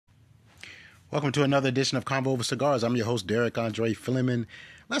Welcome to another edition of Convo Over Cigars. I'm your host, Derek Andre Fleming.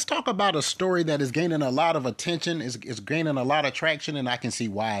 Let's talk about a story that is gaining a lot of attention, is gaining a lot of traction, and I can see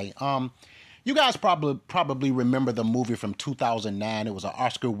why. You guys probably remember the movie from 2009. It was an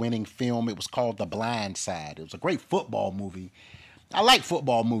Oscar-winning film. It was called The Blindside. It was a great football movie. I like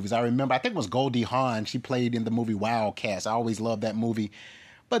football movies. I think it was Goldie Hawn. She played in the movie Wildcats. I always loved that movie.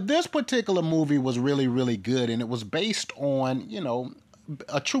 But this particular movie was really, really good, and it was based on,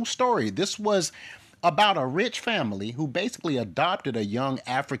 a true story. This was about a rich family who basically adopted a young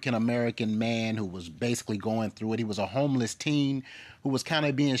African-American man who was basically going through it. He was a homeless teen who was kind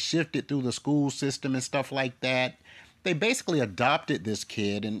of being shifted through the school system and stuff like that. They basically adopted this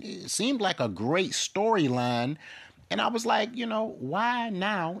kid, and it seemed like a great storyline. And I was like, why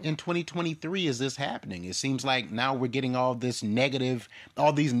now in 2023 is this happening? It seems like now we're getting all these negative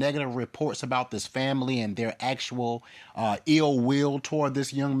reports about this family and their actual ill will toward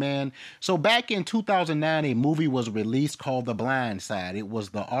this young man. So back in 2009, a movie was released called The Blind Side. It was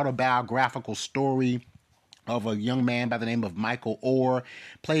the autobiographical story of a young man by the name of Michael Oher,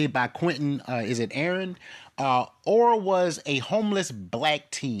 played by Quentin, Aaron? Oher was a homeless black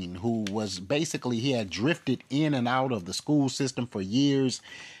teen who was he had drifted in and out of the school system for years.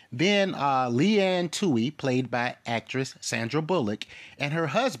 Then Leanne Tui, played by actress Sandra Bullock, and her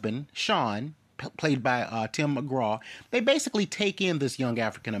husband, Sean, played by Tim McGraw, they basically take in this young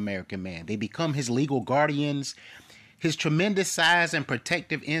African-American man. They become his legal guardians. His tremendous size and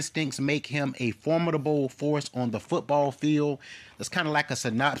protective instincts make him a formidable force on the football field. That's kind of like a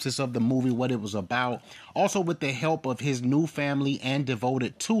synopsis of the movie, what it was about. Also, with the help of his new family and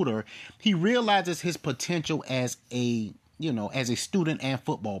devoted tutor, he realizes his potential as a student and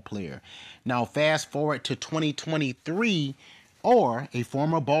football player. Now, fast forward to 2023, or a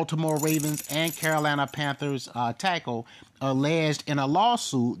former Baltimore Ravens and Carolina Panthers tackle alleged in a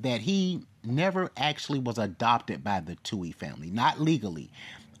lawsuit that he never actually was adopted by the Tui family, not legally,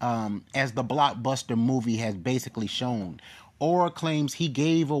 as the blockbuster movie has basically shown. Oher claims he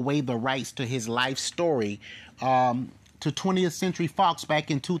gave away the rights to his life story to 20th Century Fox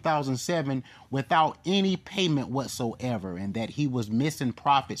back in 2007 without any payment whatsoever, and that he was missing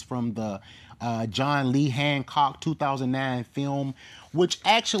profits from the John Lee Hancock 2009 film, which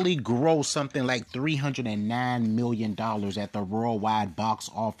actually grossed something like $309 million at the worldwide box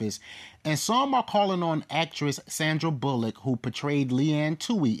office. And some are calling on actress Sandra Bullock, who portrayed Leanne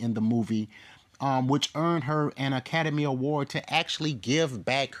Tui in the movie, which earned her an Academy Award, to actually give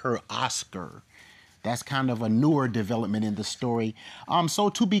back her Oscar. That's kind of a newer development in the story. So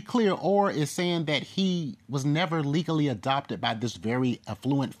to be clear, Oher is saying that he was never legally adopted by this very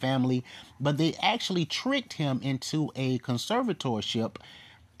affluent family, but they actually tricked him into a conservatorship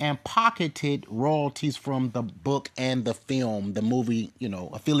and pocketed royalties from the book and the film, the movie,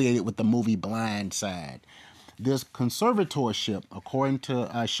 affiliated with the movie Blindside. This conservatorship, according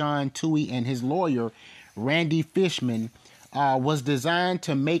to Sean Tui and his lawyer, Randy Fishman, was designed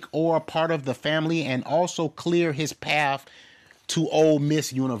to make Oher part of the family and also clear his path to Ole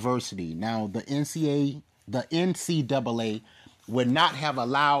Miss University. Now, the NCAA would not have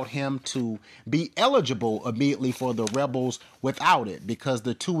allowed him to be eligible immediately for the Rebels without it, because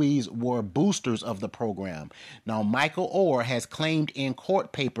the Tuis were boosters of the program. Now, Michael Oher has claimed in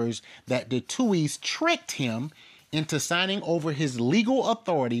court papers that the Tuis tricked him into signing over his legal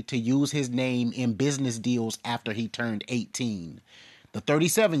authority to use his name in business deals after he turned 18. The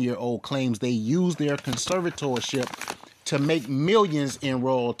 37-year-old claims they used their conservatorship to make millions in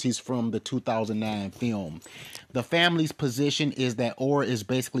royalties from the 2009 film. The family's position is that Oher is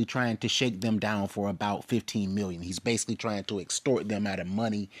basically trying to shake them down for about $15 million. He's basically trying to extort them out of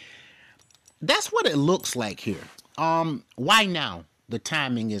money. That's what it looks like here. Why now? The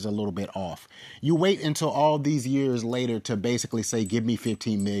timing is a little bit off. You wait until all these years later to basically say, give me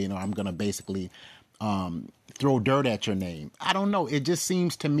 $15 million, or I'm going to basically throw dirt at your name. I don't know. It just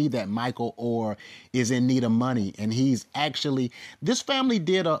seems to me that Michael Oher is in need of money, and this family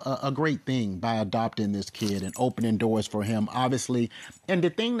did a great thing by adopting this kid and opening doors for him, obviously. And the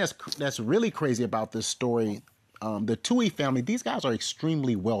thing that's really crazy about this story, the Tui family, these guys are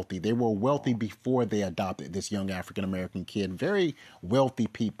extremely wealthy. They were wealthy before they adopted this young African-American kid. Very wealthy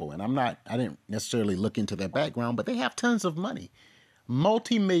people. And I didn't necessarily look into their background, but they have tons of money.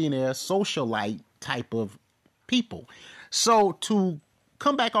 Multi-millionaire, socialite type of people. So to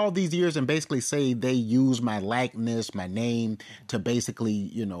come back all these years and basically say they use my likeness, my name, to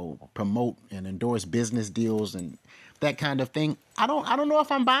basically, promote and endorse business deals and that kind of thing, I don't know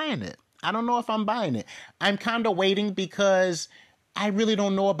if I'm buying it. I'm kind of waiting because I really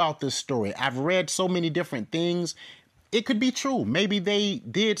don't know about this story. I've read so many different things. it could be true. Maybe they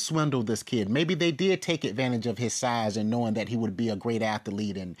did swindle this kid. Maybe they did take advantage of his size and knowing that he would be a great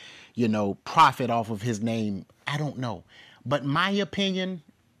athlete and, profit off of his name. I don't know. But my opinion,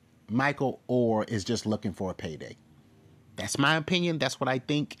 Michael Oher is just looking for a payday. That's my opinion. That's what I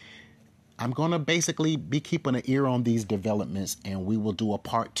think. I'm going to basically be keeping an ear on these developments, and we will do a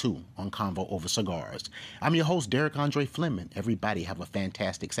part 2 on Convo Over Cigars. I'm your host, Derek Andre Fleming. Everybody have a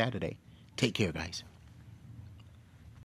fantastic Saturday. Take care, guys.